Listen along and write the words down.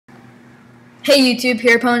Hey YouTube,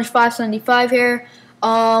 here Punch575 here.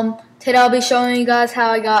 Today I'll be showing you guys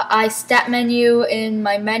how I got Istat Menu in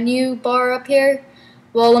my menu bar up here.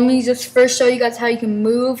 Well, let me just first show you guys how you can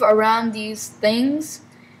move around these things.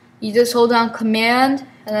 You just hold down Command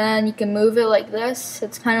and then you can move it like this.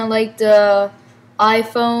 It's kind of like the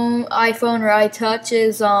iPhone or iTouch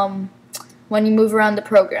is when you move around the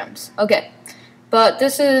programs. Okay, but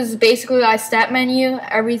this is basically Istat Menu.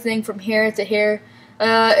 Everything from here to here.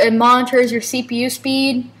 It monitors your CPU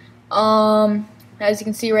speed, as you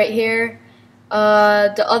can see right here.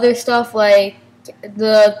 The other stuff, like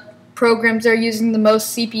the programs that are using the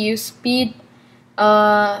most CPU speed,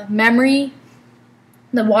 memory,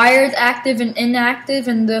 the wired active and inactive,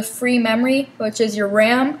 and the free memory, which is your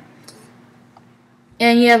RAM.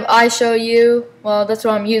 And you have iShowU. Well, that's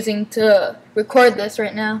what I'm using to record this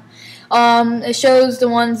right now. It shows the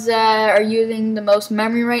ones that are using the most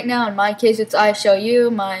memory right now. In my case, it's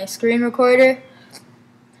iShowU, my screen recorder.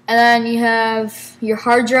 And then you have your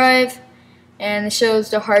hard drive, and it shows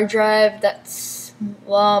the hard drive, that's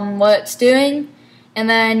what it's doing. And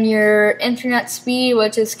then your internet speed,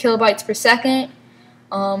 which is kilobytes per second,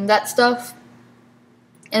 that stuff.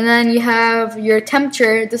 And then you have your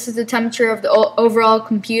temperature. This is the temperature of the overall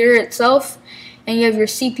computer itself. And you have your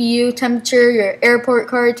CPU temperature, your airport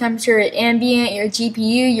card temperature, your ambient, your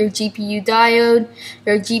GPU diode,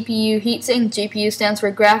 your GPU heatsink. GPU stands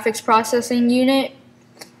for graphics processing unit.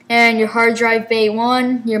 And your hard drive bay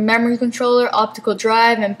 1, your memory controller, optical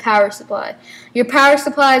drive, and power supply. Your power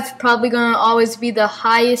supply is probably going to always be the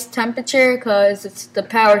highest temperature because it's the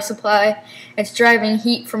power supply. It's driving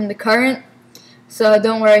heat from the current. So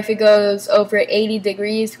don't worry if it goes over 80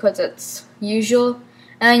 degrees because it's usual.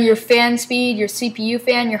 And then your fan speed, your CPU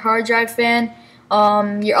fan, your hard drive fan,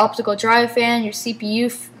 your optical drive fan, your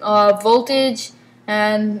CPU voltage,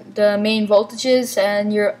 and the main voltages,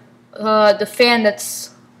 and your the fan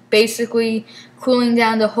that's basically cooling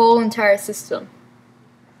down the whole entire system.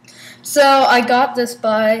 So I got this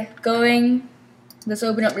by going, let's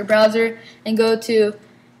open up your browser and go to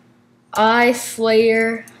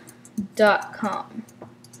iSlayer.com.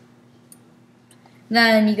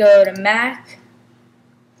 Then you go to Mac.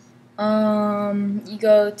 You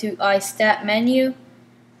go to Istat Menu. You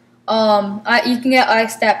can get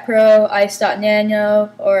Istat Pro, Istat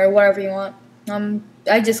Nano, or whatever you want.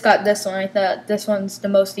 I just got this one. I thought this one's the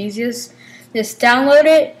most easiest. Just download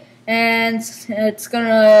it, and it's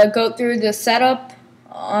gonna go through the setup.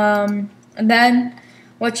 And then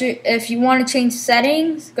if you want to change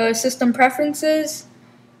settings, go to System Preferences,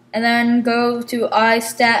 and then go to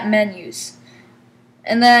Istat Menus.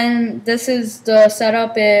 And then this is the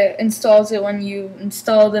setup. It installs it when you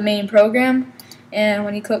install the main program, and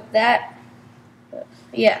when you click that,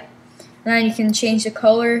 yeah, and then you can change the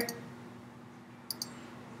color.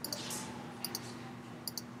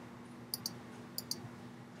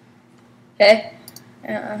 Okay,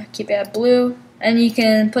 keep it at blue, and you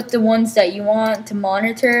can put the ones that you want to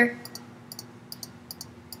monitor.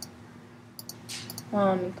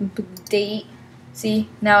 You can put the date. See,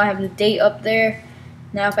 now I have the date up there.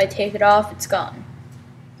 Now if I take it off, it's gone.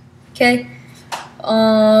 Okay.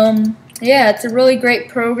 Yeah, it's a really great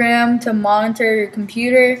program to monitor your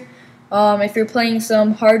computer. If you're playing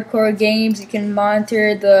some hardcore games, you can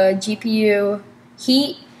monitor the GPU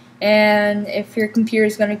heat, and if your computer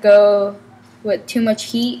is going to go with too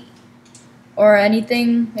much heat or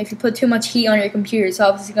anything, if you put too much heat on your computer, it's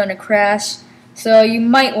obviously going to crash. So you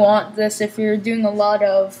might want this if you're doing a lot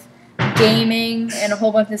of gaming and a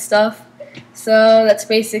whole bunch of stuff. So that's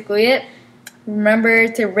basically it. Remember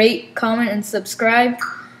to rate, comment, and subscribe.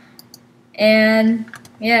 And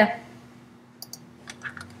yeah.